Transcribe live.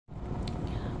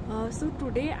So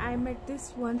today I met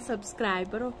this one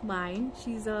subscriber of mine.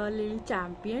 She's a little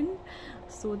champion.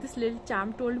 So this little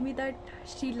champ told me that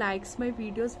she likes my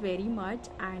videos very much,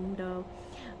 and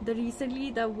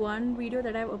the one video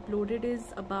that I've uploaded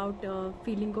is about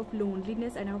feeling of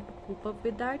loneliness and how to cope up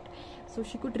with that. So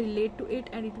she could relate to it,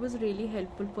 and it was really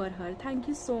helpful for her. Thank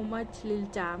you so much, little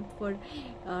champ, for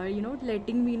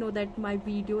letting me know that my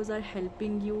videos are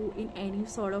helping you in any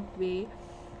sort of way.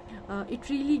 It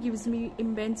really gives me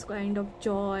immense kind of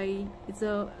joy. It's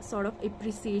a sort of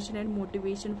appreciation and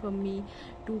motivation for me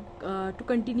to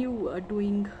continue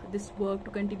doing this work,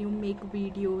 to continue make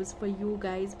videos for you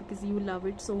guys, because you love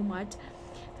it so much.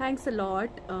 Thanks a lot.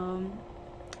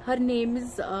 Her name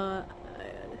is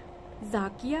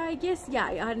Zakia, I guess.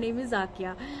 Yeah, her name is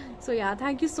Zakia. So yeah,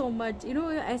 thank you so much.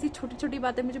 ऐसी छोटी छोटी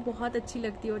बातें मुझे बहुत अच्छी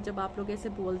लगती है, और जब आप लोग ऐसे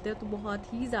बोलते हो तो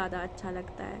बहुत ही ज़्यादा अच्छा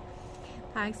लगता है.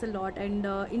 Thanks a lot. And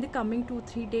in the coming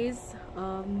 2-3 days,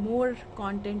 more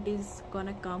content is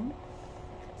gonna come.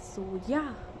 So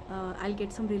yeah, I'll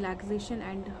get some relaxation,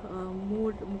 and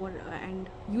more and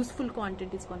useful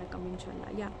content is gonna come,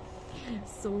 inshallah. Yeah.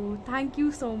 So thank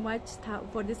you so much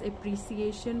for this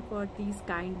appreciation, for these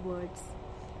kind words.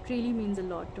 It really means a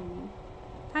lot to me.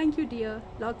 Thank you, dear.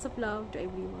 Lots of love to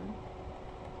everyone.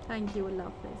 Thank you. Allah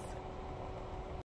Hafiz.